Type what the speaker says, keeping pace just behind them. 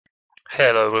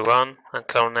Hello everyone, I'm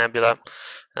Clown Nebula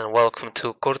and welcome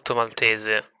to Corto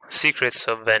Maltese, Secrets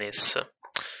of Venice.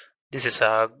 This is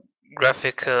a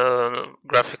graphic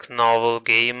novel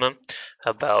game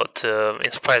about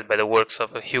inspired by the works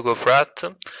of Hugo Pratt.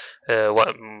 This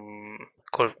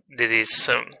is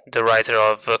the writer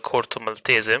of Corto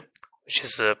Maltese, which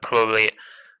is probably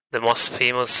the most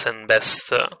famous and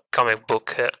best comic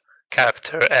book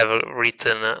character ever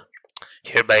written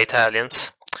here by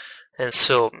Italians. And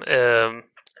so,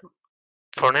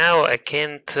 for now, I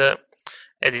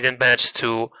didn't manage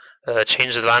to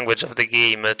change the language of the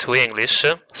game to English,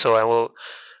 so I will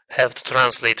have to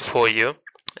translate for you.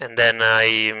 And then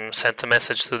I sent a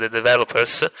message to the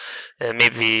developers,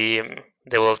 maybe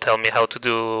they will tell me how to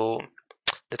do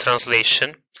the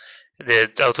translation,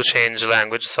 how to change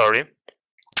language, sorry.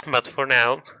 But for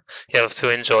now, you have to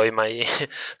enjoy my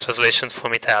translation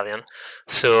from Italian.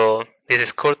 So, this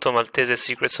is Corto Maltese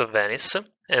Secrets of Venice,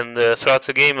 and throughout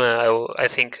the game I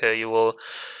think you will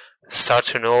start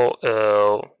to know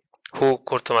who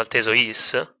Corto Maltese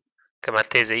is,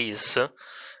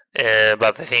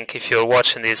 but I think if you're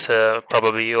watching this,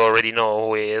 probably you already know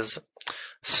who he is.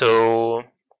 So,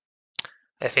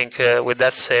 I think with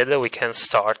that said, we can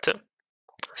start.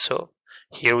 So,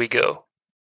 here we go.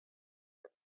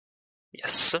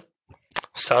 Yes,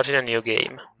 starting a new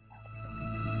game.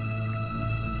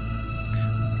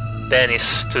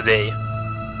 Venice today.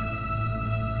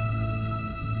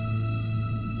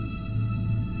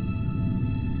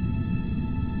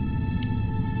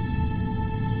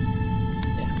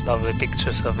 Yeah, lovely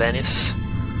pictures of Venice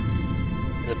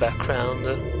in the background.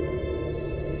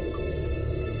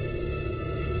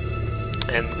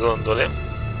 And gondole.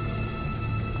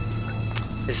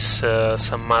 This is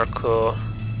San Marco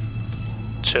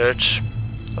Church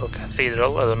or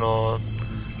Cathedral, I don't know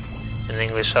in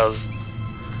English how it's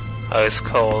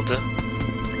called.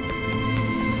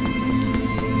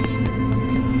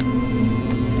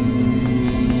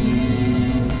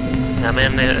 A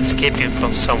man escaping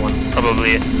from someone,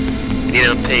 probably he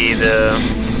didn't pay the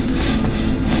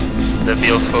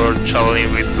bill for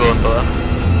traveling with gondola.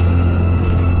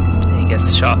 He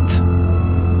gets shot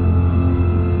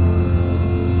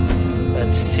by a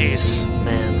mysterious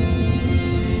man.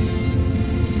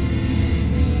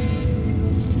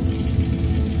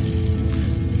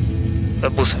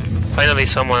 Finally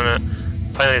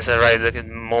has arrived at the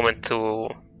moment to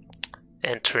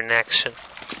enter in action.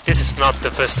 This is not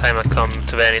the first time I come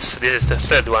to Venice, this is the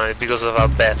third one because of a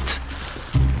bet.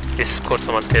 This is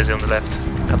Corto Maltese on the left.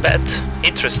 A bet?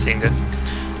 Interesting.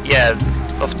 Yeah,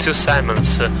 of two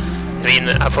Simons.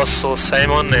 Apostle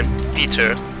Simon and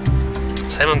Peter.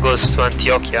 Simon goes to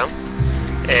Antiochia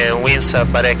and wins a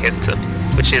bareket,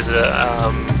 which is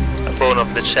a bone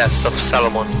of the chest of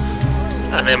Solomon.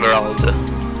 An emerald.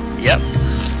 Yep.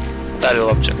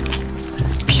 Valuable object.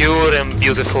 Pure and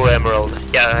beautiful emerald.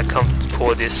 Yeah, I come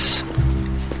for this.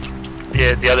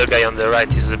 Yeah, the other guy on the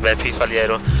right is the Bepi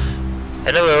Faliero.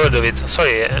 I never heard of it.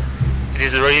 Sorry,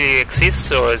 it really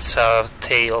exists or it's a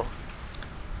tale?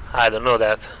 I don't know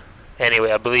that.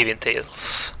 Anyway, I believe in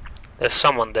tales. There's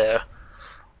someone there.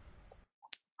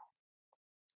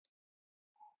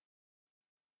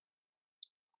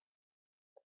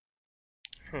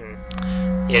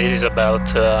 Yeah, this is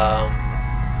about a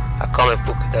comic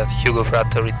book that Hugo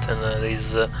Pratt written.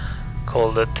 Is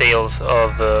called "The Tales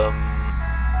of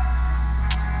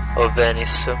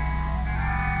Venice."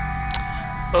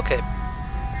 Okay,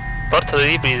 Porta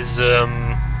dei Libri is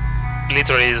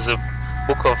literally is a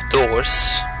book of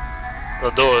doors, no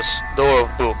door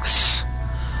of books.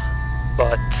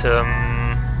 But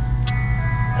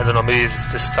I don't know. Maybe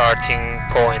it's the starting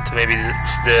point. Maybe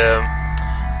it's the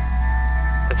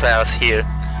palace here.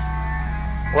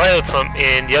 While from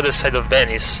in the other side of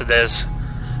Venice, there's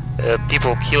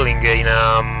people killing in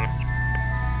a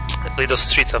little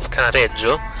street of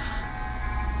Canareggio.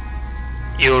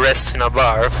 You rest in a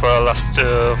bar for a last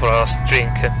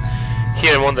drink.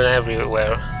 Here more than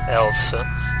everywhere else,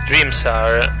 dreams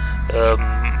are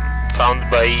found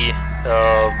by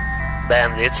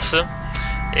bandits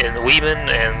and women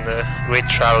and great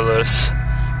travelers.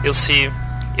 You'll see.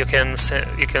 You can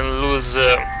lose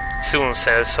soon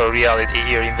sense of reality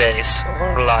here in Venice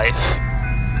or life.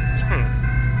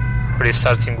 Already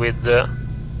starting with the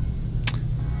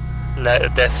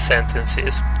death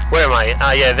sentences. Where am I?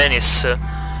 Ah, yeah, Venice.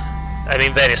 I'm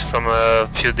in Venice from a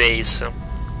few days.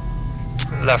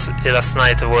 Last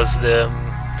night was the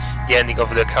ending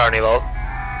of the carnival.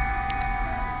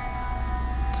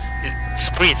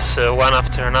 Spritz one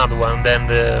after another one, then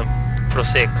the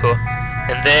prosecco.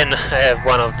 And then I have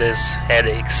one of these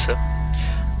headaches.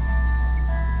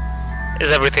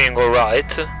 Is everything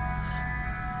alright?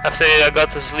 After I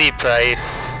got to sleep, I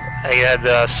had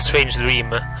a strange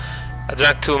dream. I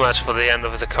drank too much for the end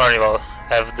of the carnival.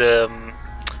 I have the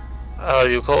how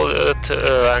do you call it?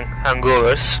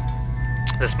 Hangovers.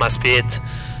 This must be it.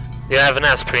 You have an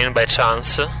aspirin by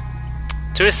chance?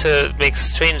 Tourists make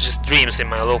strange dreams in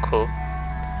my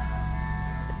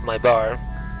bar.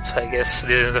 So I guess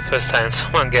this is the first time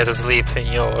someone gets asleep in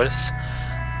yours.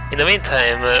 In the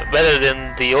meantime, better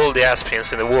than all the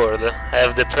aspirins in the world, I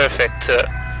have the perfect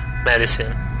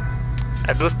medicine.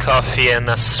 A good coffee and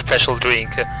a special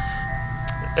drink.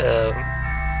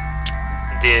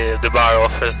 The bar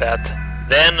offers that.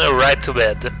 Then right to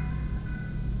bed.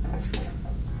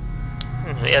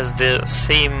 He has the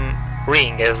same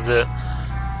ring as the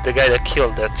guy that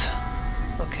killed it.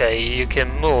 Okay, you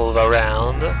can move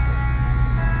around,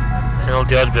 and all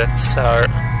the objects are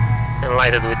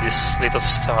enlightened with this little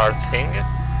star thing.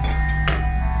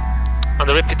 On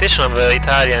the reputation of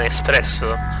Italian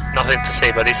espresso, nothing to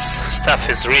say, but this stuff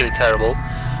is really terrible.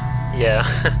 Yeah.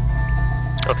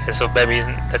 Okay, so maybe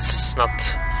let's not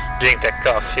drink that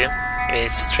coffee. I mean,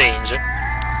 it's strange.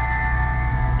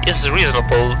 Is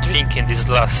reasonable drinking this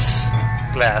last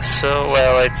glass?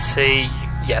 Well, I'd say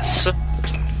yes.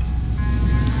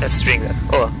 Let's drink that.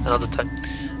 Oh, another time.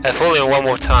 I've fallen one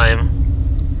more time.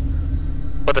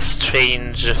 What a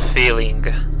strange feeling.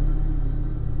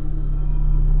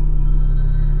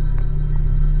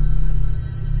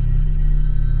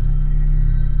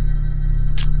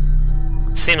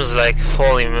 It seems like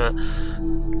falling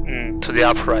to the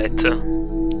upright.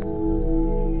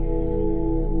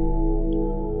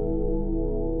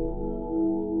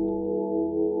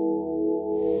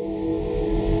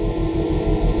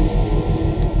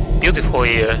 Beautiful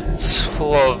here. It's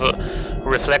full of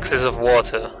reflexes of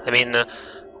water. I mean,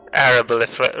 Arab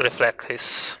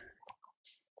reflexes.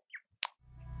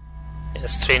 Yeah,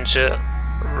 strange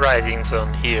writings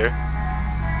on here.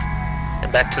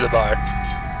 And back to the bar.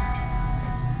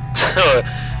 So,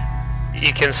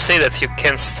 you can say that you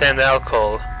can't stand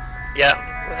alcohol. Yeah,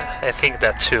 I think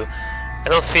that too. I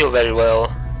don't feel very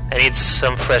well. I need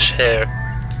some fresh air.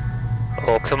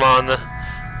 Oh, come on.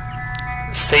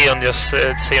 Stay on your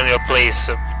place.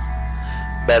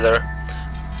 Better.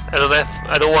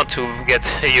 I don't want to get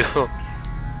you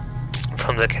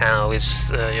from the canal, which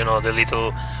is, you know, the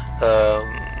little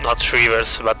not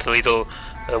rivers, but the little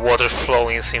water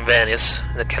flowings in Venice,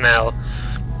 the canal.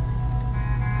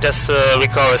 Just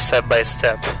recover step by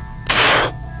step.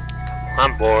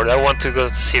 I'm bored. I want to go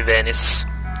to see Venice.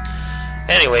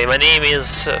 Anyway, my name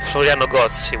is Floriano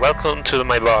Gozzi. Welcome to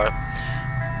my bar.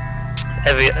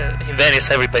 In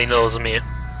Venice, everybody knows me.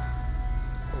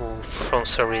 From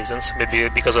some reasons, maybe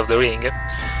because of the ring.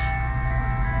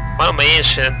 One of my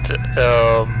ancient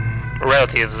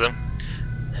relatives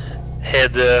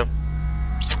had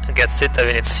Gazzetta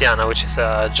Veneziana, which is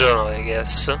a journal, I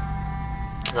guess. No,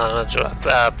 not a journal,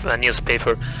 a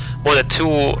newspaper, more than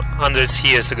 200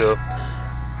 years ago.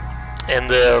 And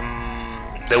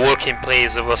the working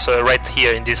place was right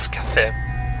here in this cafe.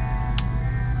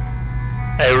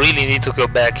 I really need to go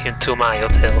back into my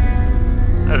hotel.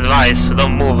 Advice,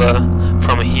 don't move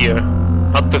from here.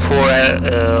 Not before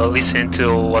listening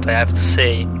to what I have to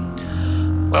say.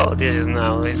 Well, this is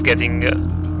now, it's getting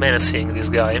menacing, this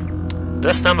guy. The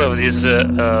last number of this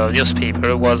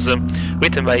newspaper was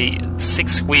written by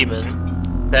 6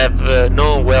 women that have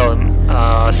known well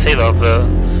a sailor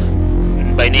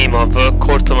by name of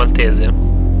Corto Maltese.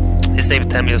 His name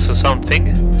tells me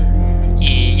something?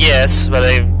 Yes, but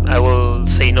I will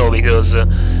say no, because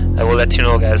I will let you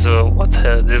know, guys, what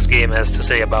this game has to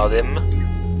say about him.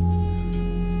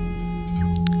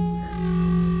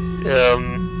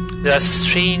 There are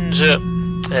strange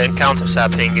encounters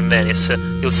happening in Venice.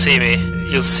 You'll see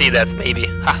that maybe.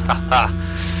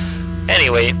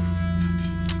 Anyway,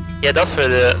 he had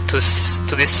offered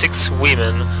to these 6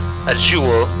 women a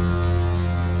jewel.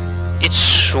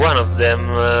 Each one of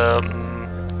them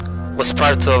was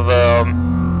part of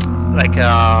like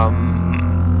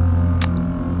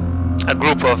a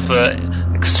group of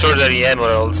extraordinary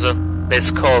emeralds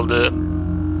that's called the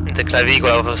clavicle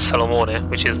of Salomone,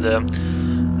 which is the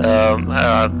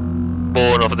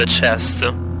bone of the chest.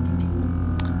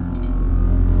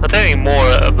 Not having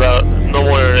no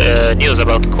more news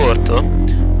about Corto,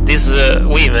 these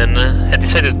women had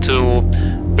decided to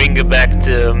bring back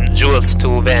the jewels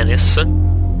to Venice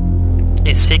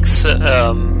in 6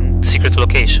 secret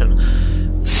locations,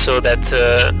 so that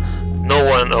no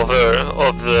one of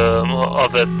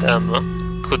them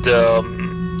could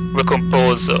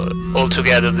recompose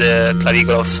altogether the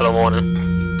clavicle of Salomone.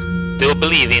 They will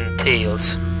believe in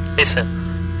tales. Listen,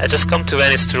 I just come to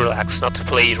Venice to relax, not to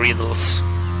play riddles.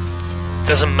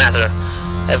 doesn't matter.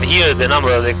 I have here the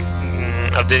number of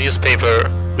the newspaper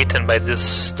written by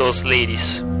those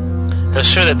ladies. I'm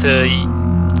sure that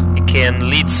it can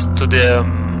lead to the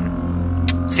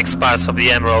 6 parts of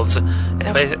the emeralds.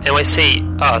 And when I say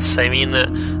us, I mean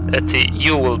that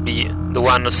you will be the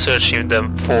one searching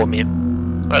them for me.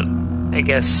 Well, I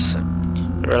guess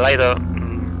you're a little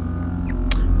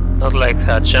not like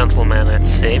a gentleman, I'd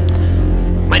say.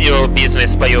 Mind your own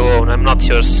business by your own. I'm not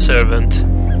your servant.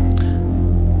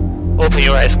 Open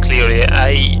your eyes clearly.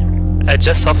 I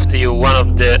just offered you one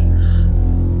of the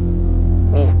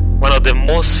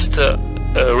most the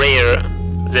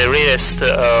rarest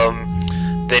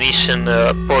Venetian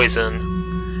poison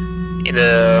in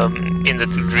the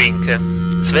drink.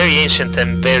 It's very ancient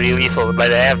and very lethal,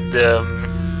 but I have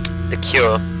the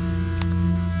cure.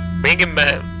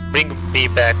 Bring me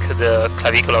back the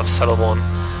clavicle of Salomon,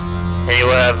 and you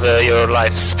will have your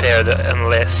life spared,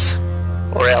 unless,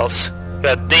 or else, you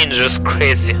are dangerous,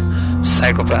 crazy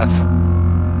psychopath.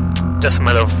 Just a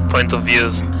matter of point of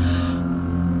views.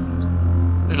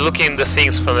 Looking the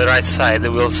things from the right side,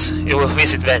 you will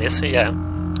visit Venice. Yeah,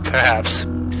 perhaps.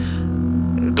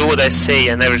 Do what I say,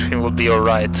 and everything will be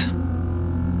alright.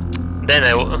 Then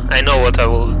I know what I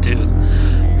will do.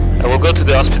 I will go to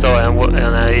the hospital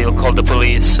and I will call the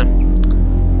police.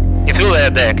 If you lay a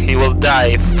deck, he will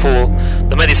die full.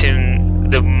 The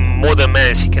modern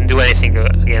medicine can do anything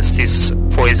against this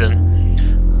poison.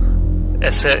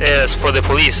 As for the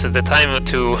police, the time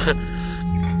to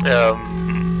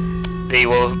they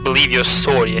will believe your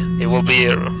story. It will be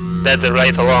dead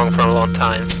right along for a long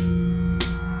time.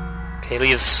 Okay,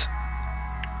 leaves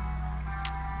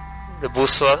the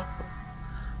boussole.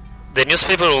 The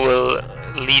newspaper will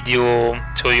lead you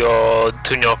to your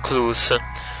clues.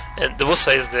 And the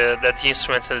boussole is that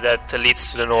instrument that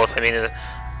leads to the north. I mean,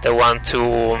 the one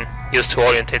to use to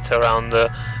orientate around the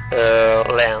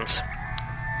lands.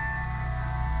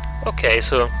 Okay,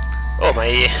 so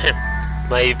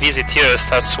my visit here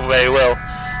starts very well.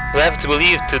 Do I have to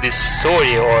believe to this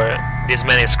story, or this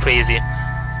man is crazy?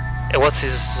 And what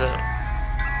does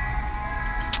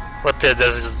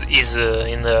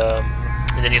in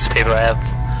the newspaper I have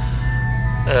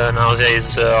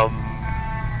nowadays?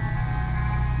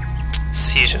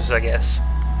 Seizures, I guess.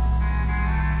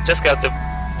 Just got the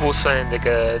boussole and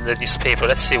the newspaper.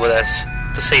 Let's see what has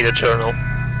to say the journal,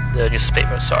 the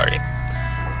newspaper. Sorry.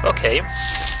 Okay.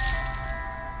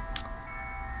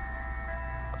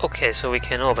 Okay, so we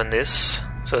can open this.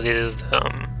 So this is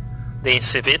the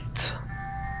incipit.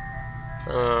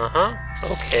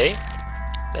 Okay.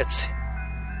 Let's see.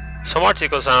 Some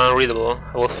articles are unreadable.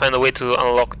 I will find a way to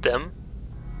unlock them.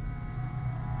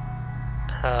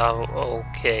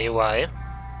 Okay, why?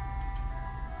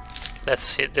 Let's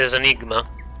see, there's an enigma.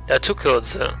 There are 2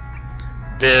 codes.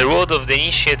 The road of the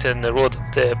initiate and the road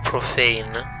of the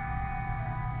profane.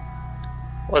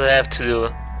 What do I have to do?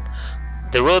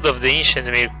 The road of the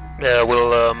initiate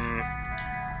will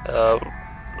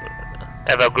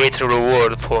have a greater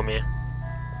reward for me.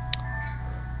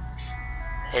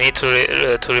 I need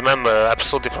to remember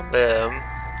absolutely from the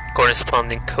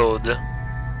corresponding code.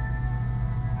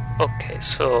 Okay,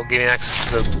 so giving access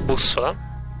to the boussole.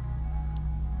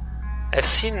 I've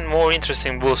seen more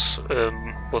interesting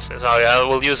boussoles. Sorry, I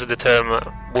will use the term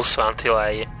boussole until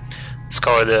I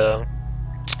discover the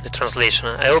translation.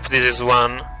 I hope this is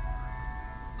one.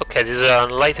 Okay, this is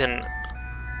enlightened.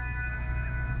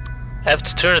 I have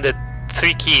to turn the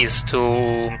 3 keys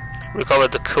to recover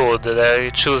the code that I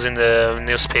choose in the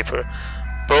newspaper.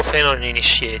 Profane or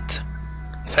initiate.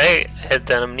 If I had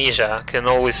an amnesia, I can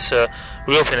always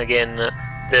reopen again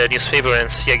the newspaper and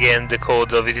see again the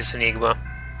code of this enigma.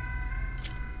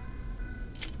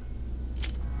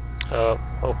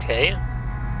 Okay.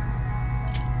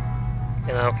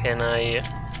 And now can I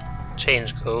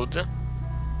change code?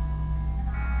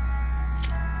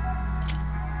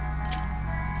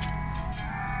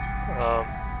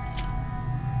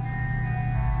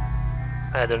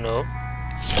 I don't know.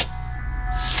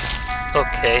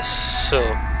 Okay, so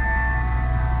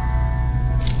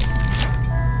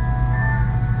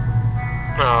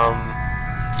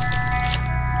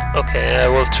okay, I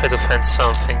will try to find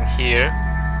something here.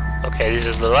 Okay, this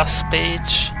is the last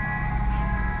page.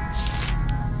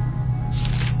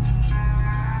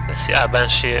 Let's see,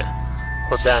 Banshee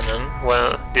Hodanan.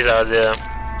 Well, these are the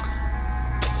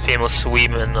famous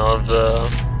women of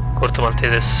Corto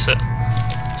Maltese's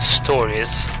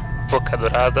stories. Bocca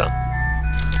Dorata.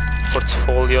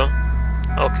 Portfolio.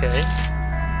 Okay.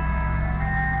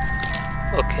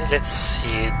 Okay, let's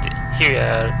see. Here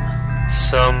are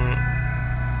some.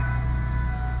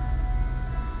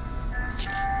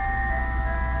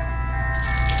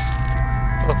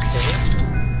 Okay.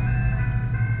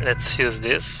 Let's use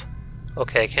this.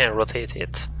 Okay, I can rotate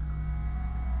it.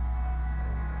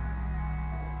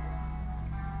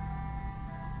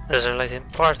 There's a lighting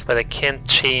part, but I can't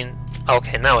change.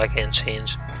 Okay, now I can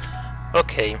change.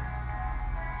 Okay.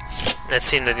 Let's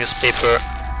see in the newspaper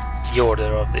the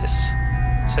order of this.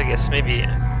 So I guess maybe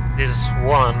this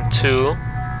 1, 2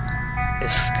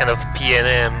 is kind of P and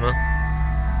M.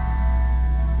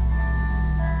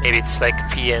 Maybe it's like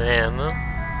P and N.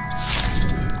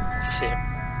 Let's see.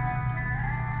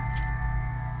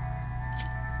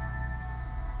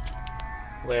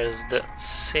 Where's the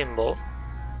symbol?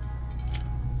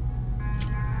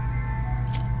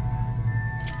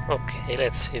 Okay,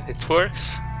 let's see if it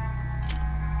works.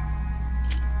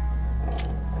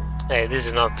 Hey, this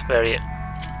is not very...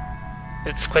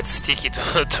 It's quite sticky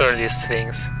to turn these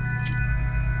things.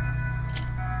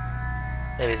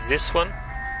 Maybe it's this one?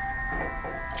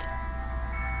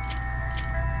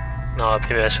 No,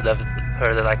 maybe I should have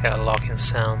heard like a locking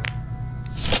sound.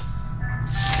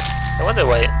 I wonder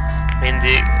why... I mean,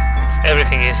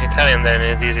 everything is Italian,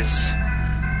 then this is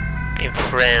in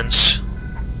French.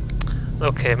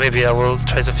 Okay, maybe I will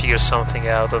try to figure something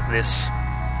out of this.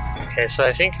 Okay, so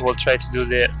I think we'll try to do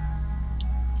the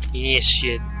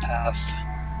initiate path.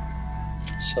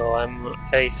 So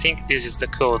I think this is the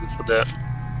code for the...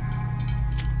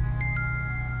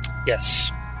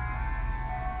 Yes.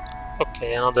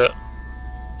 Okay, another...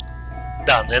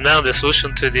 Done. And now the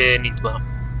solution to the enigma.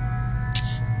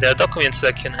 There are documents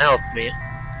that can help me.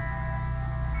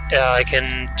 I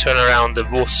can turn around the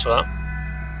bussola.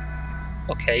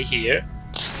 Okay, here.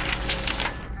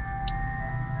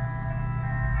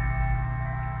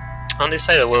 On this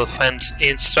side I will find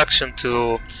instruction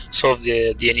to solve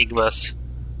the enigmas.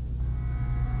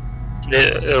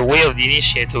 The way of the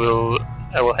initiate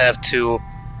I will have to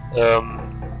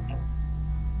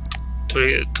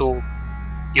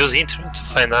use internet to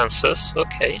find answers.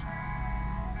 Okay.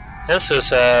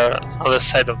 Answers are on the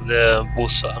side of the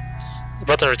bussola. The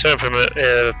button return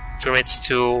permits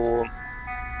to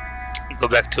go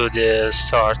back to the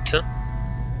start.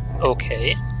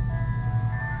 Okay.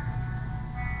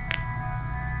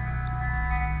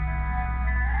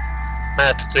 I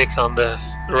have to click on the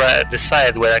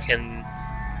side where I can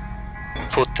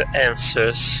put the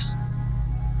answers.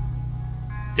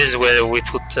 This is where we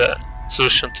put the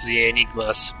solution to the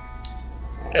enigmas.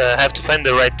 I have to find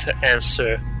the right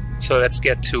answer. So let's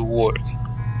get to work.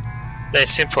 Then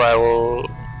it's simple, I will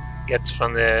get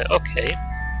from the... Okay.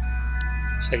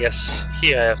 So I guess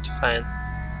here I have to find...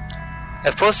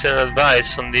 I've posted an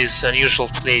advice on this unusual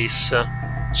place.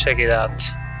 Check it out.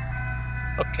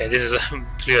 Okay, this is a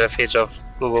clear page of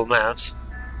Google Maps.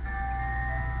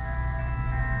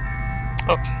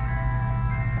 Okay.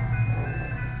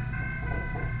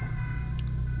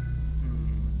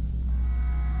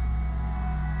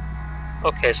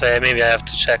 Okay, so maybe I have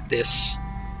to check this.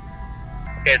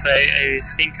 Okay, so I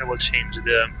think I will change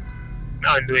the...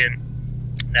 Now I'm doing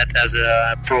that as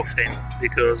a profane,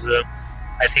 because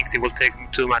I think it will take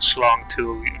too much long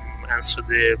to answer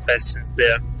the questions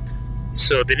there.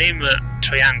 So the name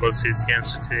triangles is the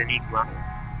answer to the enigma.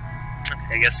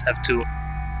 Okay, I guess I have to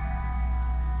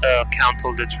count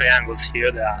all the triangles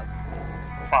here. There are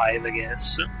 5, I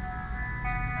guess.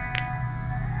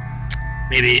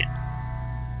 Maybe...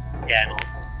 Yeah, no.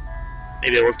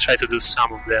 Maybe I will try to do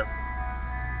some of them.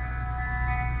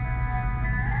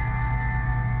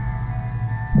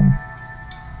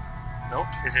 No,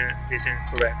 this is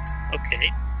incorrect.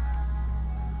 Okay.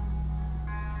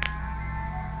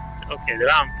 Okay, there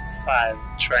are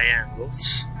 5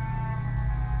 triangles.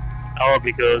 Oh,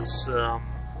 because I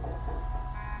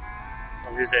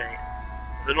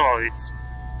don't know if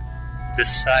the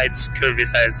sides, curvy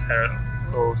sides,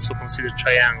 are also considered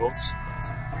triangles.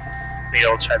 Maybe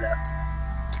I'll try that.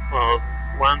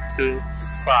 1, 2,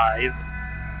 5,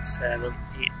 7,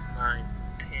 8, 9,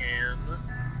 10,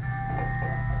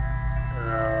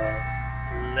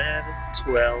 11,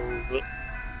 12,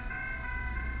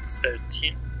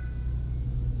 13.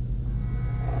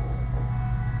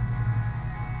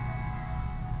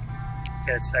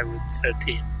 Okay, let's start with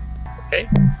 13. Okay?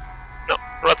 No,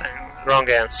 wrong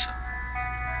answer.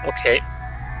 Okay.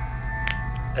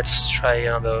 Let's try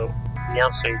another. The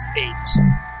answer is 8.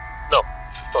 No,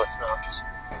 of course not.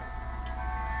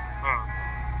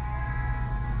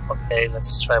 Okay,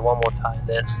 let's try one more time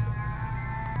then.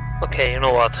 Okay, you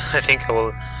know what? I think I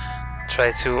will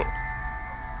try to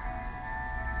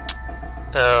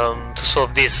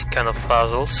solve these kind of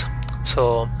puzzles.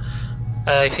 So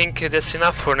I think that's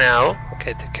enough for now.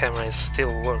 Okay, the camera is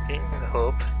still working, I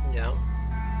hope. Yeah.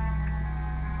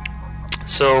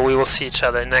 So we will see each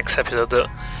other in the next episode,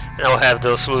 and I will have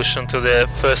the solution to the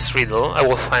first riddle. I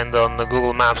will find on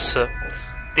Google Maps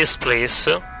this place.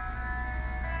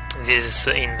 This is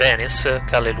in Venice,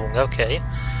 Calle, okay,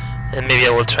 and maybe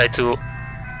I will try to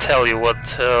tell you what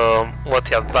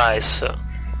the advice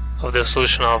of the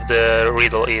solution of the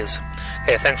riddle is.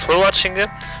 Okay, thanks for watching.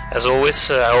 As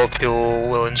always, I hope you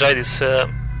will enjoy this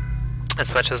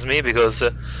as much as me, because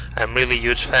I'm really a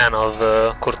huge fan of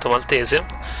Corto Maltese,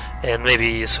 and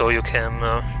maybe so you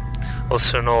can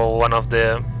also know one of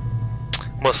the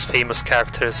most famous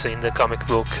characters in the comic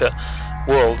book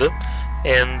world.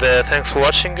 And thanks for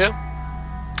watching,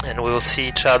 and we will see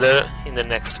each other in the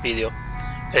next video.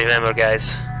 Remember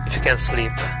guys, if you can't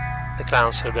sleep, the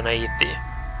clowns are gonna eat you.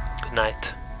 Good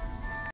night.